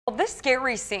this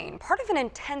scary scene, part of an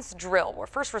intense drill where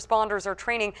first responders are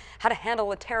training how to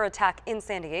handle a terror attack in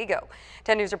San Diego.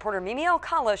 10 News reporter Mimi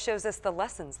Alcala shows us the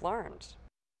lessons learned.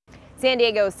 San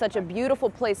Diego is such a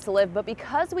beautiful place to live, but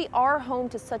because we are home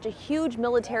to such a huge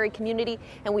military community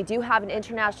and we do have an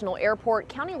international airport,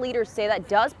 county leaders say that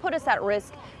does put us at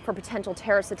risk for potential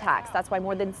terrorist attacks. That's why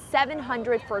more than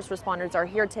 700 first responders are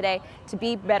here today to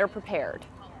be better prepared.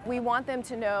 We want them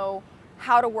to know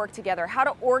how to work together, how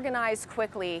to organize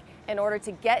quickly in order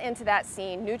to get into that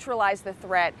scene, neutralize the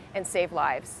threat, and save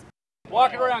lives.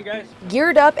 Walk it around, guys.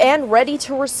 Geared up and ready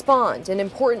to respond, an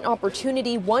important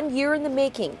opportunity 1 year in the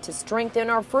making to strengthen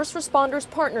our first responders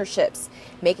partnerships,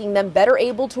 making them better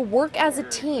able to work as a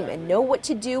team and know what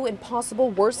to do in possible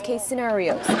worst case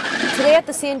scenarios. Today at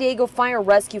the San Diego Fire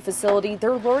Rescue Facility,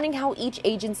 they're learning how each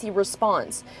agency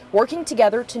responds, working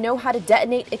together to know how to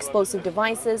detonate explosive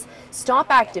devices, stop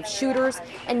active shooters,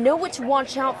 and know what to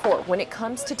watch out for when it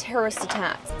comes to terrorist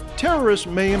attacks. Terrorists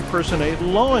may impersonate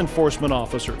law enforcement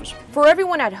officers. For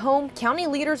everyone at home, county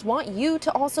leaders want you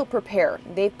to also prepare.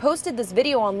 They've posted this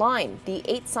video online, the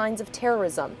 8 Signs of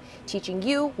Terrorism, teaching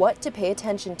you what to pay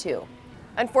attention to.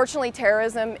 Unfortunately,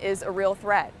 terrorism is a real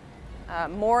threat.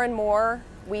 More and more,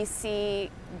 we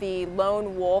see the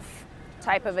lone wolf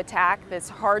type of attack that's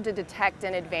hard to detect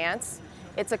in advance.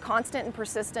 It's a constant and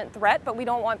persistent threat, but we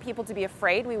don't want people to be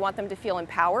afraid. We want them to feel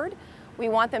empowered. We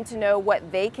want them to know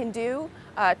what they can do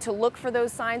to look for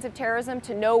those signs of terrorism,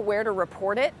 to know where to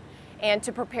report it, and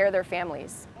to prepare their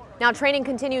families. Now, training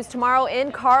continues tomorrow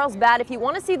in Carlsbad. If you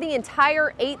want to see the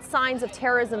entire 8 Signs of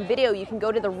Terrorism video, you can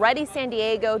go to the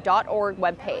ReadySanDiego.org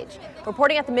webpage.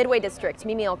 Reporting at the Midway District,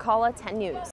 Mimi Alcala, 10 News.